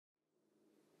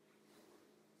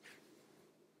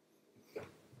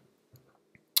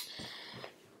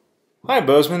Hi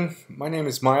Bozeman, my name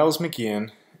is Miles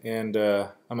McGeehan and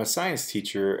I'm a science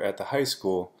teacher at the high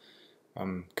school.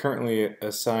 I'm currently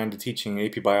assigned to teaching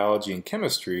AP Biology and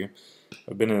Chemistry.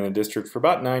 I've been in the district for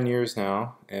about 9 years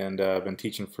now, and I've been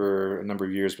teaching for a number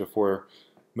of years before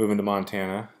moving to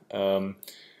Montana.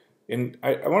 And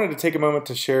I wanted to take a moment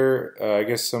to share, I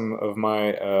guess, some of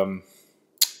my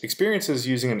experiences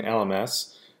using an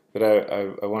LMS that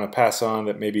I want to pass on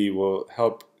that maybe will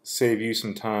help save you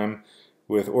some time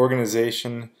with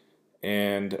organization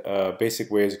and basic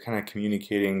ways of kind of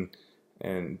communicating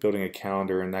and building a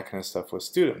calendar and that kind of stuff with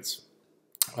students.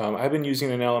 I've been using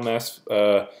an LMS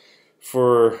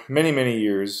for many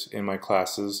years in my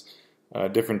classes.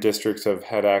 Different districts have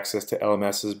had access to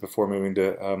LMSs before moving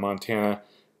to Montana,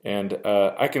 and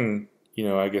I can,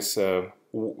 I guess,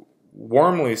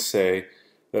 warmly say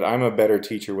that I'm a better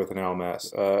teacher with an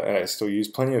LMS. And I still use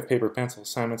plenty of paper pencil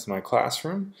assignments in my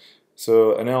classroom,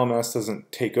 so an LMS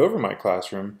doesn't take over my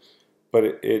classroom, but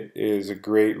it is a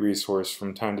great resource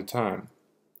from time to time.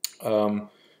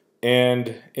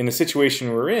 And in the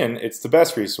situation we're in, it's the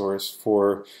best resource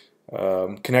for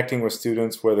connecting with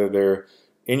students, whether they're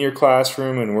in your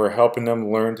classroom and we're helping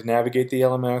them learn to navigate the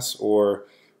LMS, or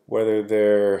whether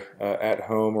they're at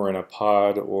home or in a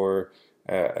pod or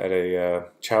at a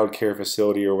child care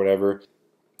facility or whatever.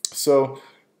 So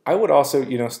I would also,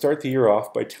 start the year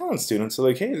off by telling students,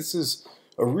 like, hey, this is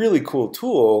a really cool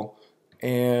tool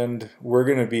and we're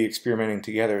going to be experimenting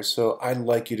together. So I'd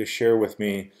like you to share with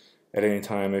me at any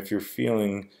time if you're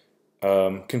feeling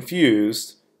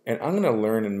confused, and I'm going to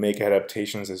learn and make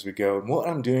adaptations as we go. And what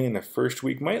I'm doing in the first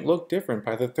week might look different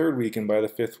by the third week and by the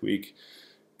fifth week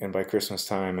and by Christmas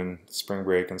time and spring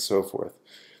break and so forth.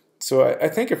 So I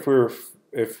think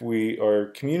if we are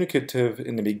communicative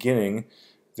in the beginning,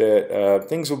 that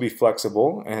things will be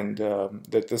flexible, and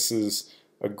that this is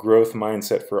a growth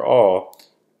mindset for all.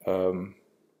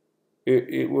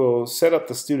 It will set up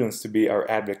the students to be our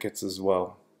advocates as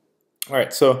well.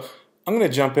 Alright, so I'm going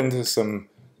to jump into some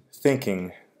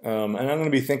thinking, and I'm going to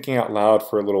be thinking out loud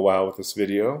for a little while with this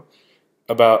video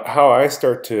about how I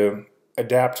start to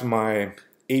adapt my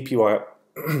AP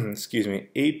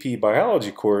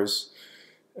Biology course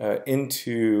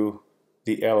into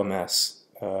the LMS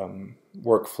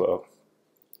workflow.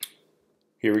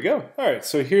 Here we go. Alright,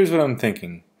 so here's what I'm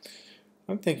thinking.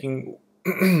 I'm thinking,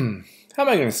 how am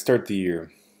I going to start the year?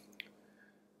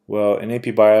 Well, in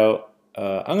AP Bio,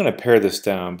 I'm going to pare this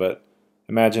down, but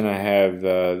imagine I have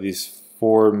these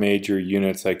 4 major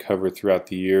units I cover throughout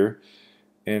the year.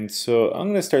 And so I'm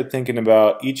going to start thinking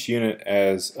about each unit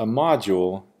as a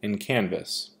module in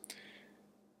Canvas.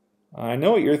 I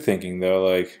know what you're thinking though,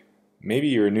 like, maybe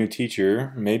you're a new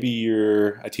teacher, maybe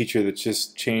you're a teacher that's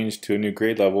just changed to a new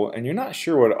grade level, and you're not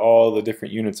sure what all the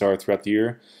different units are throughout the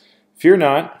year. Fear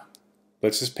not,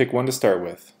 let's just pick one to start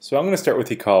with. So I'm going to start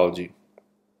with ecology.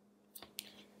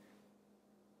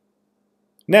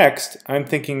 Next, I'm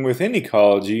thinking within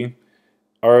ecology,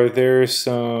 are there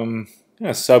some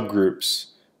subgroups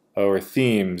or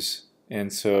themes?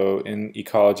 And so in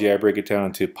ecology, I break it down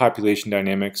into population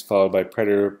dynamics, followed by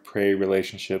predator-prey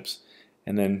relationships,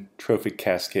 and then trophic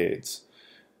cascades.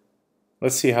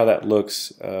 Let's see how that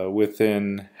looks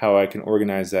within how I can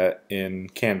organize that in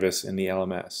Canvas in the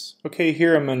LMS. Okay,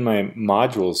 here I'm on my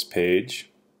modules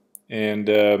page, and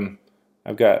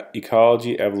I've got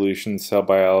ecology, evolution, cell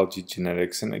biology,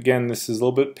 genetics, and again, this is a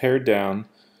little bit pared down.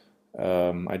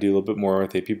 I do a little bit more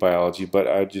with AP Biology, but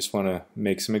I just want to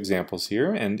make some examples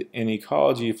here. And in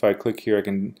ecology, if I click here, I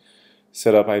can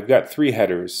set up, I've got 3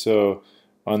 headers. So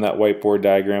on that whiteboard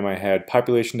diagram, I had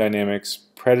population dynamics,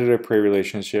 predator-prey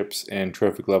relationships, and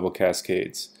trophic level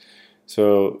cascades.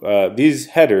 So these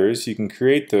headers, you can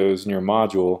create those in your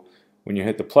module when you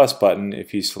hit the plus button.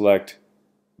 If you select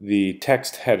the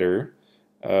text header,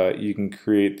 you can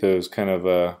create those kind of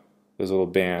those little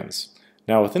bands.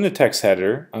 Now within the text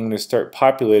header, I'm going to start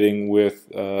populating with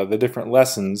the different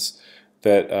lessons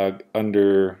that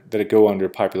go under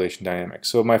population dynamics.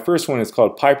 So my first one is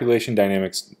called Population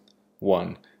Dynamics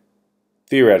 1,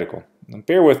 Theoretical. Now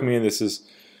bear with me, this is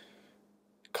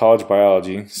college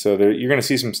biology, so you're going to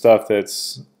see some stuff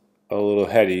that's a little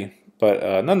heady,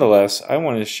 but nonetheless, I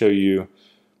want to show you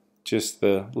just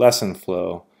the lesson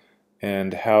flow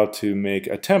and how to make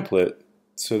a template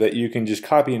so that you can just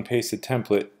copy and paste the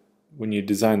template when you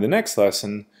design the next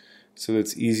lesson, so that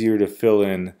it's easier to fill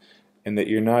in and that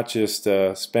you're not just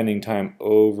spending time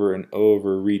over and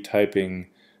over retyping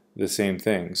the same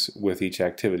things with each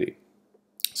activity.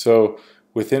 So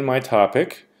within my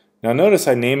topic, now notice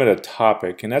I name it a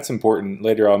topic, and that's important.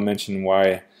 Later I'll mention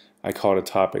why I call it a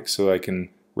topic, so I can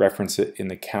reference it in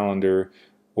the calendar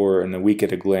or in the week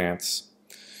at a glance.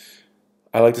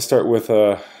 I like to start with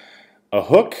a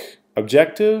hook,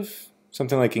 objective,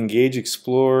 something like engage,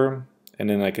 explore, and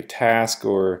then like a task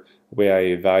or a way I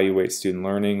evaluate student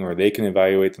learning, or they can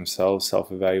evaluate themselves,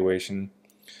 self-evaluation.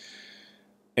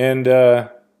 And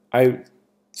I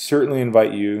certainly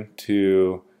invite you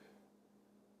to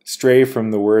stray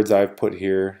from the words I've put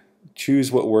here, choose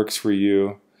what works for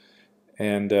you,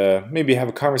 and maybe have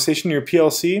a conversation in your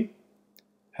PLC,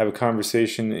 have a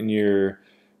conversation in your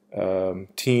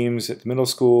teams at the middle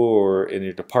school or in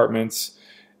your departments.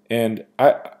 And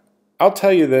I'll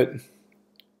tell you that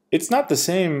it's not the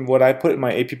same what I put in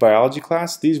my AP biology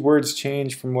class. These words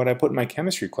change from what I put in my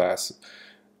chemistry class.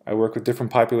 I work with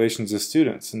different populations of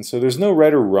students, and so there's no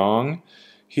right or wrong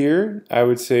here. I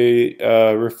would say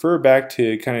refer back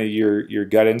to kind of your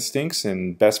gut instincts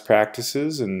and best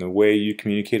practices and the way you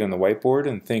communicate on the whiteboard,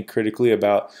 and think critically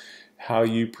about how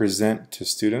you present to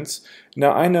students.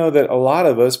 Now, I know that a lot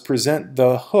of us present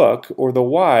the hook or the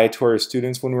why to our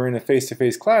students when we're in a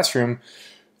face-to-face classroom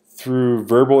through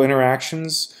verbal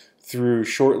interactions, through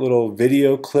short little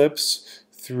video clips,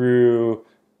 through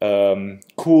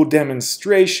cool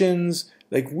demonstrations.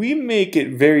 Like, we make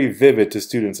it very vivid to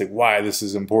students, like why this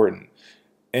is important.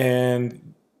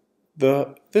 And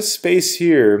this space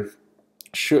here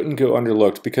shouldn't go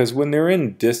underlooked, because when they're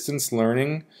in distance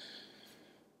learning,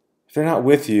 if they're not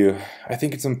with you, I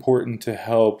think it's important to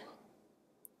help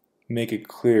make it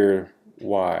clear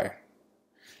why.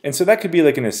 And so that could be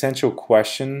like an essential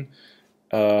question.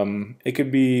 It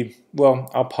could be, well,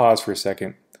 I'll pause for a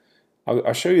second.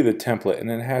 I'll show you the template, and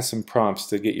then it has some prompts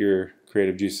to get your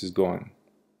creative juices going.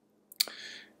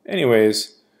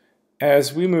 Anyways,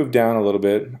 as we move down a little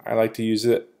bit, I like to use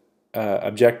the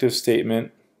objective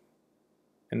statement,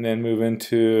 and then move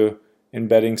into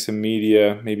embedding some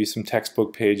media, maybe some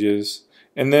textbook pages,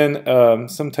 and then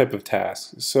some type of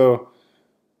task. So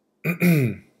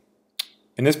in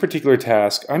this particular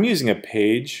task, I'm using a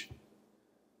page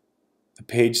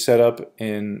setup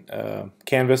in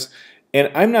Canvas. And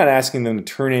I'm not asking them to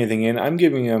turn anything in. I'm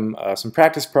giving them some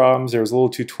practice problems. There was a little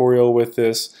tutorial with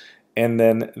this, and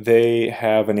then they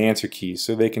have an answer key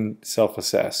so they can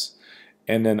self-assess.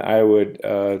 And then I would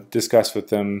discuss with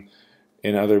them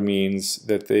in other means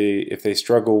that if they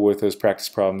struggle with those practice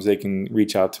problems, they can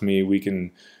reach out to me. We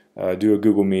can do a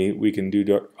Google Meet. We can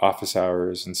do office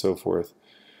hours and so forth.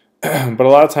 But a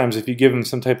lot of times, if you give them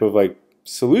some type of like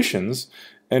solutions,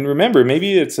 and remember,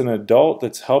 maybe it's an adult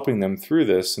that's helping them through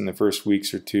this in the first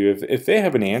weeks or two. If they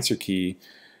have an answer key,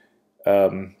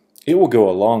 it will go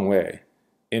a long way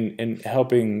in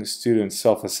helping students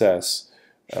self-assess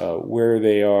where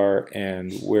they are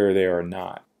and where they are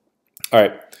not. All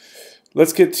right,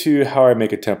 let's get to how I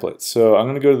make a template. So I'm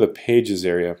going to go to the Pages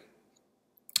area,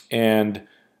 and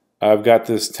I've got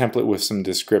this template with some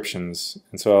descriptions.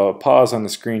 And so I'll pause on the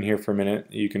screen here for a minute.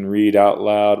 You can read out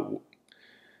loud.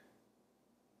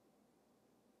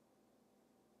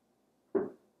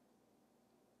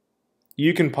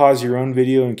 You can pause your own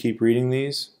video and keep reading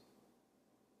these.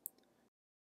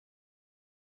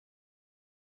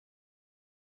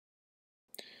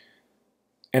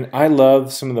 And I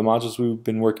love some of the modules we've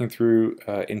been working through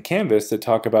in Canvas that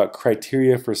talk about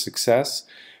criteria for success.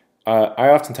 I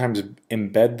oftentimes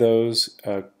embed those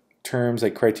terms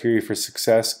like criteria for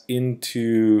success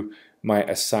into my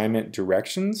assignment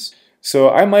directions.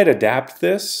 So I might adapt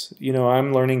this. You know,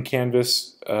 I'm learning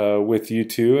Canvas with you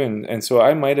too, and so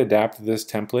I might adapt this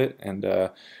template, and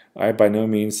I by no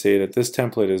means say that this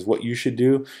template is what you should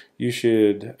do. You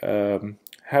should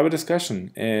have a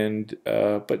discussion, and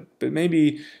but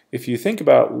maybe if you think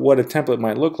about what a template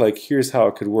might look like, here's how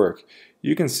it could work.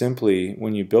 You can simply,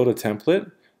 when you build a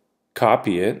template,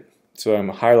 copy it. So I'm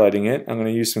highlighting it. I'm going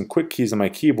to use some quick keys on my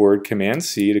keyboard, Command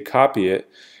C, to copy it.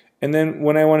 And then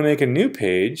when I want to make a new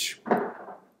page,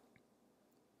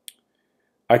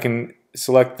 I can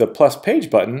select the plus page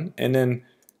button and then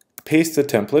paste the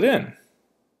template in.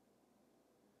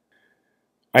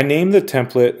 I name the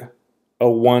template a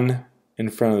 1 in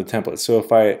front of the template. So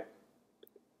if I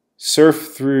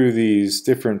surf through these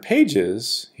different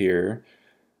pages here,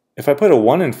 if I put a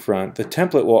 1 in front, the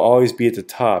template will always be at the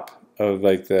top of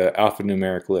like the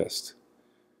alphanumeric list.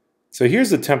 So here's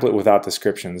the template without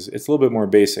descriptions. It's a little bit more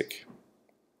basic.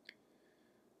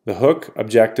 The hook,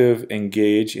 objective,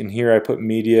 engage, and here I put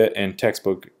media and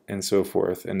textbook and so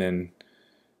forth. And then,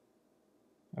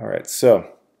 all right,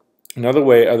 so another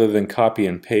way other than copy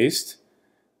and paste,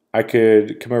 I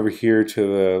could come over here to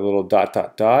the little dot,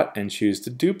 dot, dot and choose to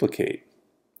duplicate.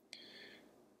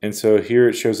 And so here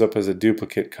it shows up as a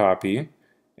duplicate copy,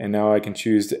 and now I can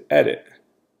choose to edit.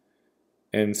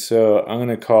 And so I'm going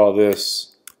to call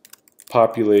this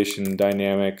Population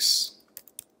Dynamics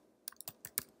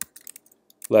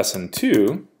lesson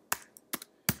 2,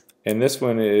 and this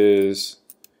one is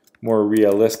more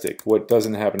realistic. What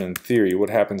doesn't happen in theory, what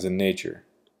happens in nature.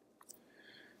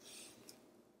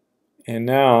 And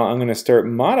now I'm going to start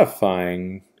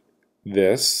modifying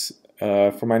this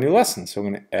for my new lesson. So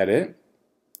I'm going to edit,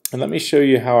 and let me show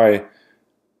you how I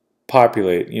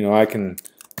populate. You know, I can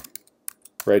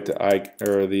write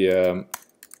the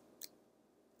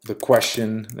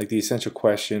question, like the essential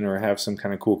question, or have some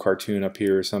kind of cool cartoon up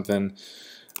here or something.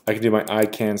 I can do my I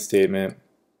can statement.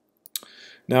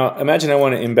 Now imagine I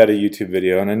want to embed a YouTube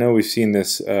video, and I know we've seen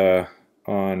this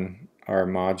on our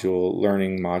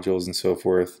learning modules and so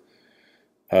forth.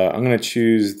 I'm going to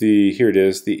choose here it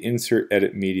is, the Insert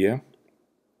Edit Media,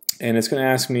 and it's going to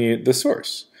ask me the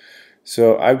source.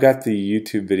 So I've got the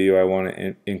YouTube video I want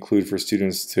to include for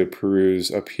students to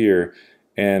peruse up here,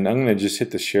 and I'm going to just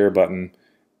hit the share button,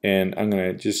 and I'm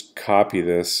going to just copy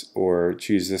this, or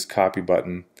choose this copy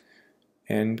button,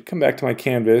 and come back to my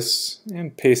canvas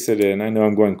and paste it in. I know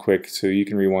I'm going quick, so you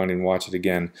can rewind and watch it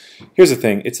again. Here's the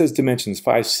thing, it says dimensions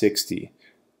 560.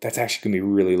 That's actually going to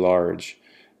be really large.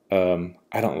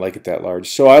 I don't like it that large,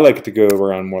 so I like it to go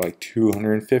around more like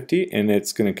 250, and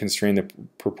it's going to constrain the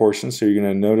proportions, so you're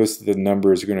going to notice the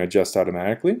numbers are going to adjust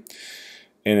automatically,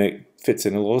 and it fits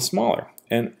in a little smaller.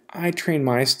 And I train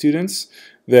my students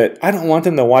that I don't want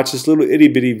them to watch this little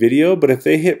itty-bitty video, but if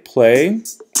they hit play,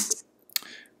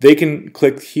 they can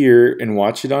click here and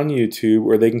watch it on YouTube,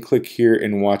 or they can click here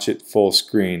and watch it full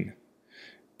screen.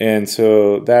 And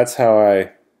so that's how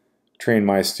I train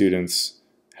my students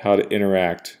how to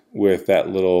interact with that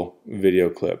little video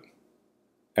clip.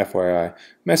 FYI.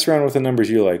 Mess around with the numbers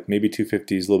you like. Maybe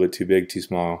 250 is a little bit too big, too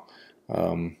small.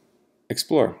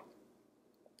 Explore.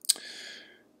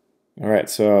 Alright,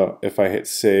 so if I hit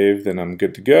save, then I'm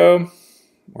good to go.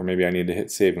 Or maybe I need to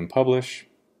hit save and publish.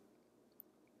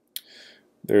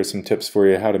 There are some tips for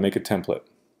you how to make a template.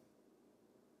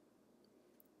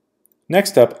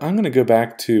 Next up, I'm going to go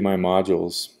back to my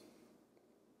modules.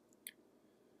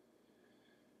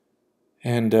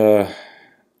 And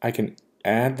I can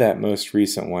add that most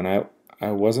recent one.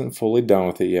 I wasn't fully done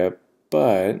with it yet,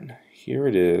 but here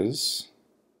it is.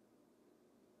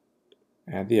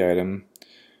 Add the item.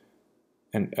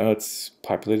 And it's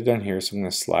populated down here, so I'm going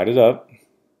to slide it up.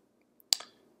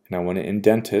 And I want to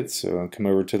indent it, so I'll come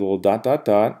over to the little dot, dot,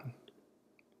 dot.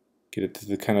 Get it to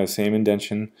the kind of same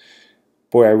indentation.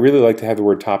 Boy, I really like to have the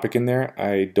word topic in there.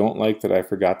 I don't like that I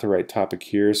forgot to write topic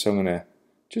here, so I'm going to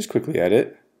just quickly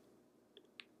edit.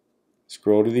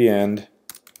 Scroll to the end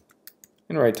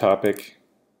and write topic.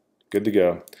 Good to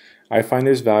go. I find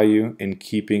there's value in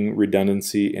keeping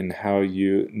redundancy in how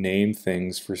you name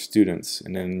things for students,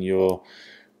 and then you'll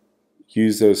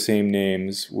use those same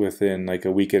names within like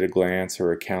a week at a glance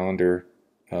or a calendar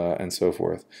and so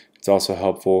forth. It's also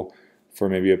helpful for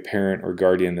maybe a parent or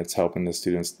guardian that's helping the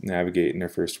students navigate in their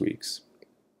first weeks.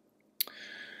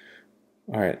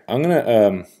 Alright, I'm going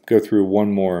to go through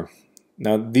one more.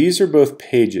 Now these are both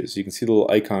pages. You can see the little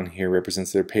icon here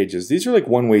represents their pages. These are like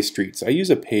one-way streets. I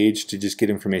use a page to just get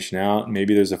information out.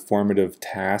 Maybe there's a formative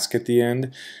task at the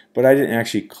end, but I didn't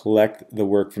actually collect the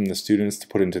work from the students to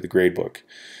put into the gradebook.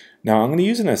 Now I'm going to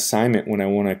use an assignment when I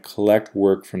want to collect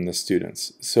work from the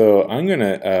students. So I'm going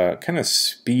to kind of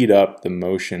speed up the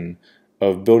motion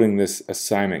of building this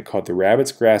assignment called the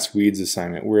Rabbits, Grass, Weeds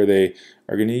assignment, where they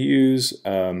are going to use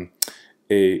a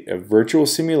virtual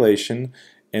simulation,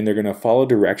 and they're going to follow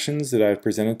directions that I've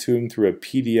presented to them through a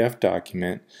PDF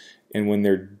document. And when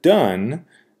they're done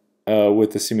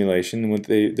with the simulation,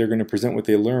 they're going to present what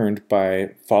they learned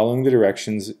by following the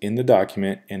directions in the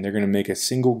document, and they're going to make a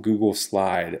single Google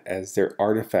slide as their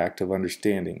artifact of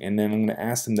understanding. And then I'm going to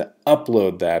ask them to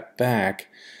upload that back,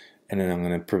 and then I'm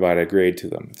going to provide a grade to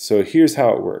them. So here's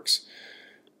how it works.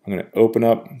 I'm going to open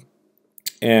up,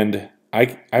 and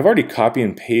I've already copy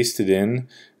and pasted in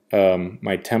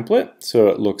my template, so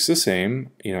it looks the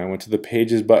same. You know, I went to the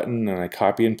Pages button and I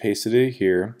copy and pasted it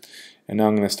here, and now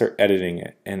I'm going to start editing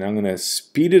it, and I'm going to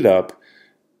speed it up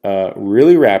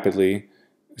really rapidly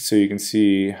so you can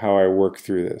see how I work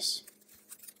through this.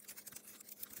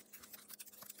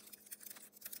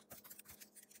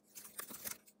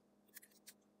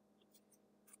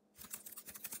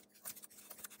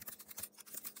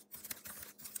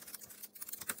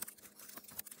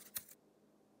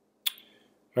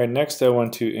 All right, next I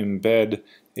want to embed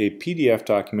a PDF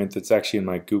document that's actually in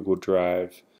my Google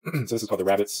Drive. So this is called the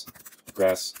Rabbits,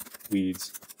 Grass,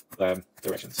 Weeds, Lab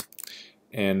Directions.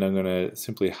 And I'm going to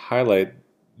simply highlight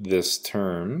this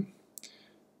term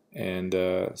and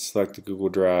select the Google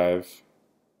Drive.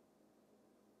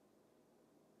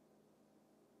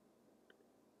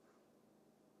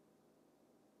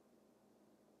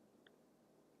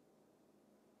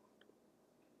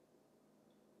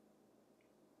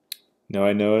 Now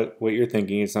I know what you're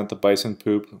thinking. It's not the bison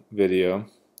poop video.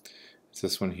 It's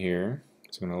this one here.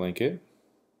 So I'm going to link it.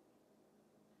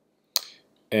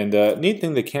 And neat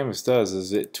thing that Canvas does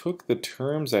is it took the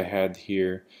terms I had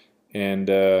here and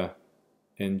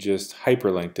just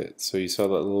hyperlinked it. So you saw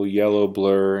that little yellow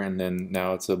blur, and then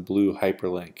now it's a blue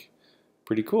hyperlink.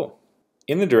 Pretty cool.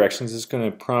 In the directions, it's going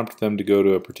to prompt them to go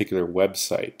to a particular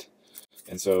website.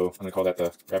 And so I'm going to call that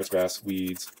the rabbits, grass,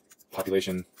 weeds,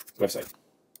 population website.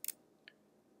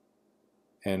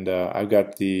 And I've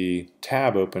got the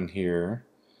tab open here.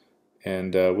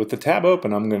 And with the tab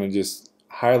open, I'm going to just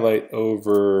highlight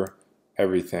over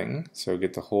everything. So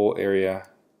get the whole area.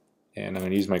 And I'm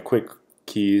going to use my quick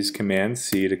keys, Command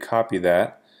C, to copy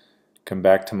that. Come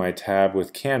back to my tab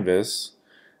with Canvas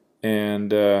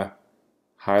and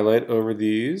highlight over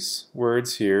these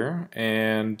words here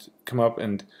and come up,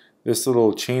 and this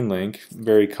little chain link,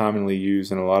 very commonly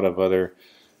used in a lot of other,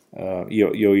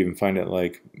 you'll even find it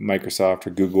like Microsoft or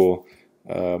Google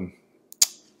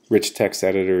rich text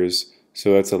editors.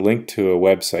 So it's a link to a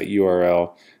website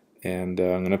URL, and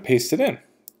I'm going to paste it in.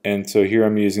 And so here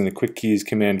I'm using the quick keys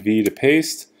Command V to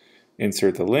paste,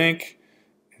 insert the link.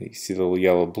 You see the little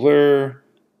yellow blur,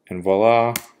 and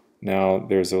voila, now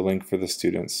there's a link for the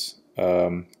students.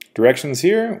 Directions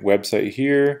here, website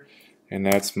here, and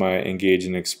that's my Engage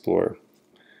and Explore.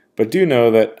 But do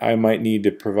know that I might need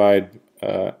to provide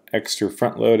extra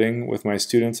front loading with my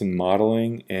students in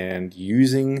modeling and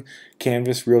using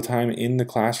Canvas real time in the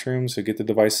classroom. So get the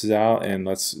devices out and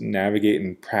let's navigate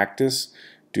and practice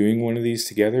doing one of these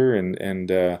together,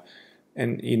 and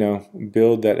you know,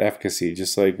 build that efficacy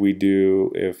just like we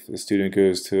do if a student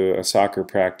goes to a soccer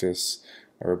practice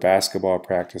or a basketball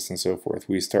practice and so forth.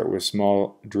 We start with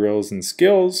small drills and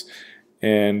skills,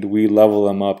 and we level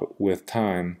them up with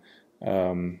time,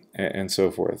 and so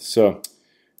forth. So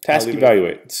task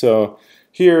evaluate. So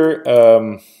here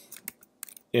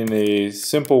in a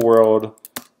simple world,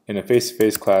 in a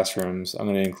face-to-face classrooms, I'm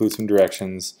going to include some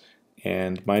directions,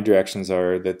 and my directions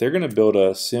are that they're going to build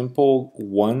a simple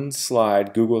one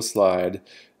slide, Google slide,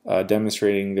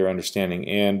 demonstrating their understanding.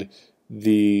 And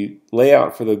the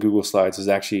layout for the Google Slides is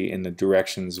actually in the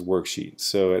directions worksheet.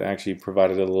 So it actually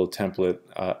provided a little template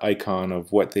icon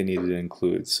of what they needed to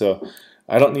include. So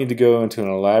I don't need to go into an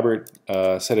elaborate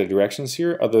set of directions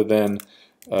here, other than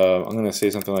I'm going to say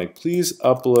something like, please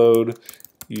upload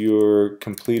your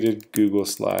completed Google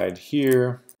slide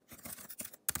here.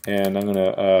 And I'm going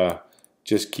to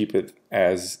just keep it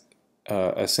as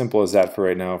simple as that for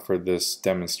right now for this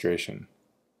demonstration.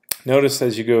 Notice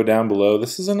as you go down below,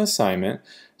 this is an assignment,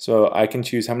 so I can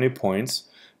choose how many points.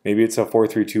 Maybe it's a 4,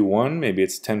 3, 2, 1, maybe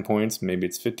it's 10 points, maybe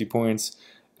it's 50 points.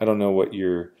 I don't know what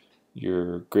your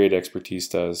grade expertise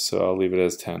does, so I'll leave it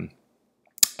as 10.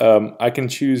 I can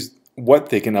choose what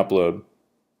they can upload.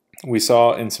 We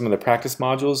saw in some of the practice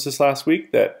modules this last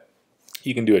week that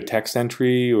you can do a text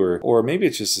entry, or maybe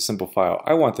it's just a simple file.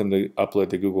 I want them to upload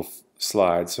to Google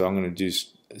Slides, so I'm going to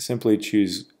simply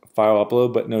choose file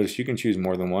upload, but notice you can choose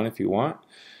more than one if you want.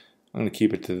 I'm going to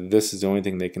keep it to this is the only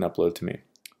thing they can upload to me.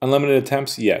 Unlimited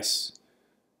attempts, yes.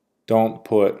 Don't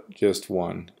put just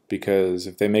one, because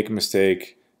if they make a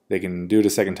mistake, they can do it a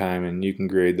second time and you can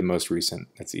grade the most recent.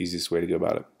 That's the easiest way to go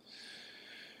about it.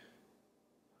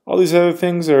 All these other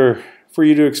things are for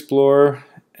you to explore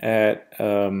at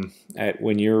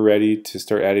when you're ready to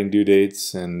start adding due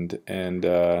dates and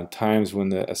times when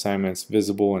the assignment's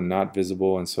visible and not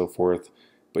visible and so forth.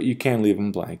 But you can leave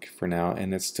them blank for now,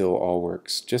 and it still all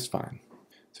works just fine.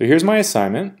 So here's my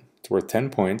assignment. It's worth 10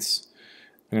 points.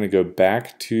 I'm going to go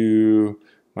back to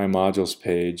my modules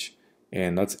page,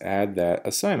 and let's add that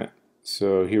assignment.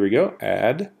 So here we go,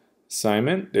 add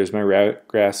assignment. There's my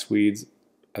grass weeds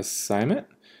assignment,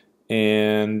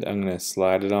 and I'm going to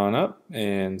slide it on up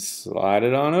and slide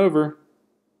it on over.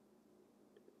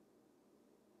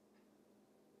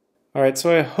 Alright,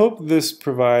 so I hope this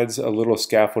provides a little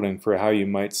scaffolding for how you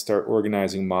might start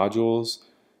organizing modules,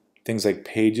 things like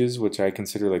pages, which I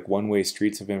consider like one-way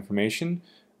streets of information,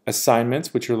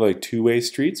 assignments, which are like two-way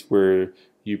streets where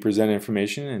you present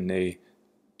information and they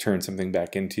turn something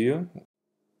back into you.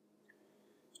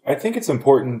 I think it's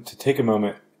important to take a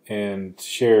moment and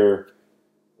share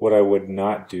what I would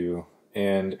not do.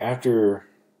 And after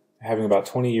having about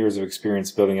 20 years of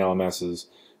experience building LMSs,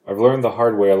 I've learned the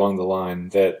hard way along the line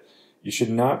that you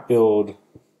should not build,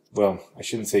 well, I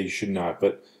shouldn't say you should not,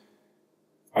 but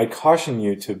I caution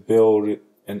you to build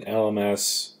an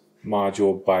LMS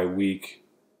module by week.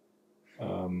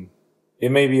 It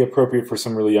may be appropriate for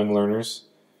some really young learners,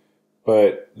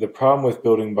 but the problem with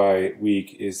building by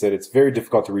week is that it's very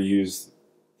difficult to reuse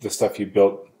the stuff you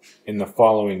built in the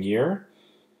following year,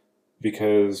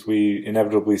 because we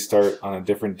inevitably start on a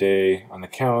different day on the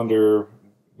calendar.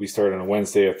 We start on a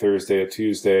Wednesday, a Thursday, a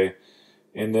Tuesday,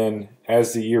 and then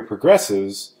as the year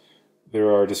progresses,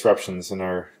 there are disruptions in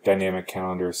our dynamic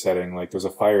calendar setting, like there's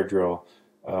a fire drill,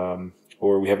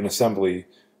 or we have an assembly,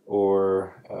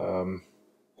 or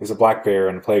there's a black bear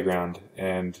in the playground,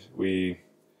 and we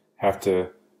have to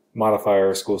modify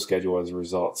our school schedule as a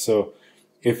result. So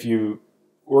if you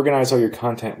organize all your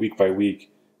content week by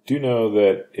week, do know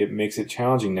that it makes it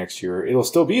challenging next year. It'll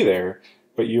still be there,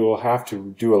 but you will have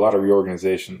to do a lot of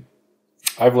reorganization.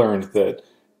 I've learned that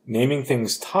naming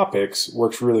things topics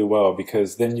works really well,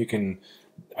 because then you can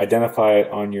identify it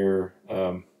on your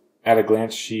at a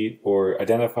glance sheet or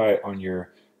identify it on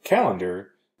your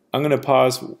calendar. I'm going to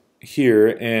pause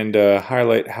here and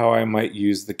highlight how I might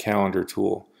use the calendar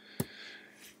tool.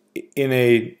 In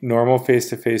a normal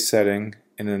face-to-face setting,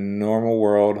 in a normal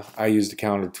world, I use the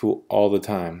calendar tool all the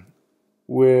time.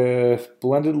 With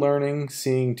blended learning,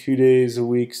 seeing 2 days a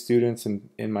week students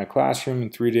in my classroom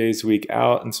and 3 days a week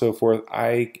out and so forth,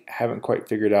 I haven't quite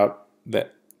figured out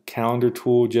that calendar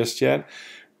tool just yet,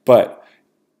 but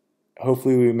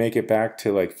hopefully we make it back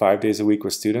to like 5 days a week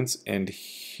with students. And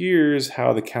here's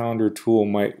how the calendar tool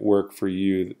might work for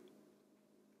you.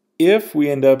 If we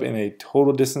end up in a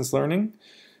total distance learning,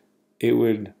 it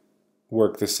would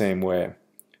work the same way.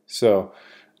 So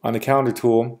on the calendar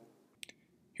tool,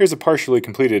 here's a partially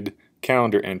completed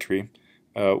calendar entry.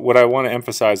 What I want to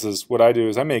emphasize is what I do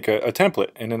is I make a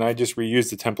template, and then I just reuse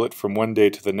the template from one day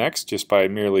to the next just by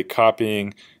merely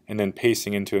copying and then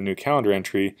pasting into a new calendar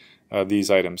entry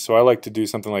these items. So I like to do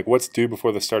something like what's due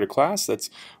before the start of class. That's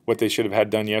what they should have had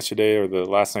done yesterday or the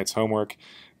last night's homework.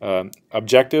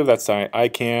 Objective, that's I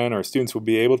can or students will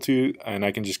be able to, and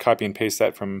I can just copy and paste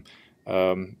that from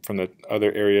the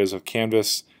other areas of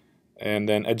Canvas. And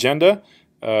then agenda.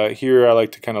 Here I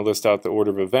like to kind of list out the order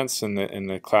of events in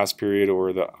the class period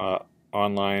or the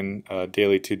online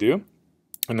daily to-do.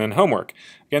 And then homework.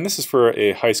 Again, this is for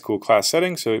a high school class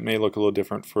setting, so it may look a little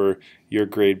different for your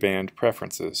grade band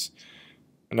preferences.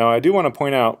 Now I do want to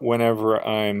point out whenever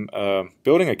I'm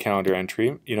building a calendar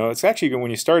entry, it's actually,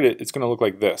 when you start it, it's going to look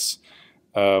like this.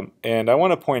 And I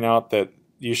want to point out that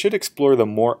you should explore the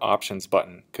More Options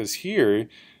button, because here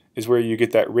is where you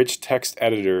get that rich text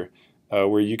editor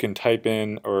where you can type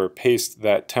in or paste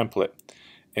that template.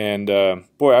 And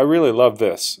boy, I really love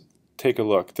this. Take a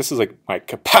look. This is like my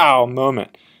kapow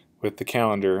moment with the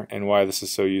calendar and why this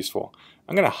is so useful.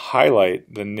 I'm going to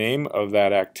highlight the name of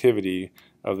that activity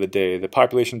of the day, the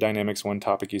population dynamics one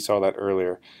topic, you saw that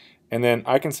earlier. And then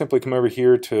I can simply come over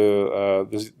here to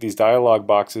these dialog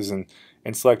boxes and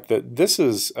select that this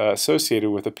is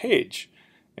associated with a page.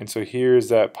 And so here's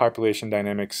that population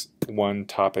dynamics one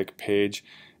topic page.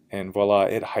 And voila,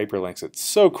 it hyperlinks. It's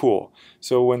so cool.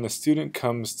 So when the student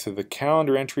comes to the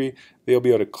calendar entry, they'll be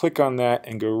able to click on that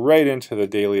and go right into the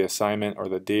daily assignment or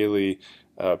the daily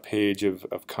page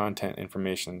of content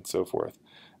information and so forth.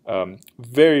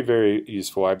 Very, very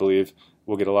useful, I believe.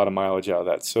 We'll get a lot of mileage out of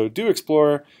that. So do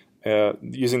explore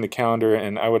using the calendar,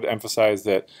 and I would emphasize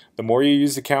that the more you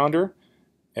use the calendar,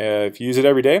 if you use it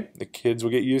every day, the kids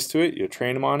will get used to it, you'll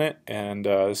train them on it, and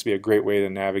this will be a great way to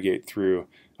navigate through.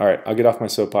 Alright, I'll get off my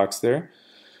soapbox there.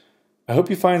 I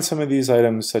hope you find some of these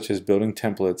items, such as building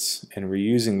templates and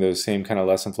reusing those same kind of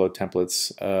lesson flow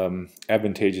templates,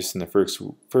 advantageous in the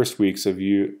first weeks of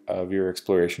your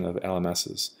exploration of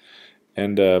LMSs.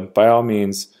 And by all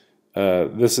means,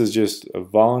 this is just a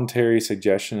voluntary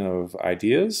suggestion of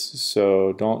ideas,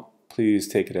 so don't please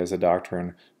take it as a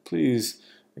doctrine. Please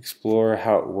explore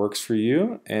how it works for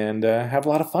you and have a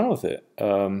lot of fun with it.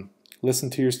 Listen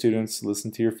to your students,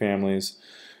 listen to your families,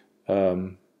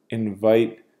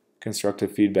 invite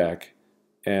constructive feedback,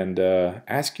 and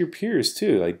ask your peers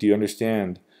too. Like, do you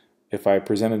understand? If I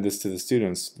presented this to the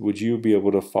students, would you be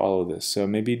able to follow this? So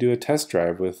maybe do a test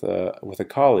drive with a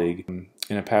colleague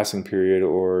in a passing period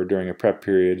or during a prep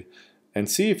period, and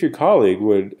see if your colleague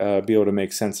would be able to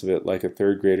make sense of it like a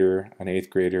 3rd grader, an 8th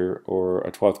grader, or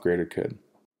a 12th grader could.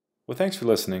 Well, thanks for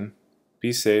listening.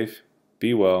 Be safe,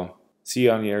 be well. See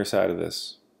you on the other side of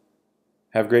this.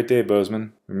 Have a great day,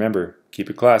 Bozeman. Remember, keep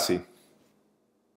it classy.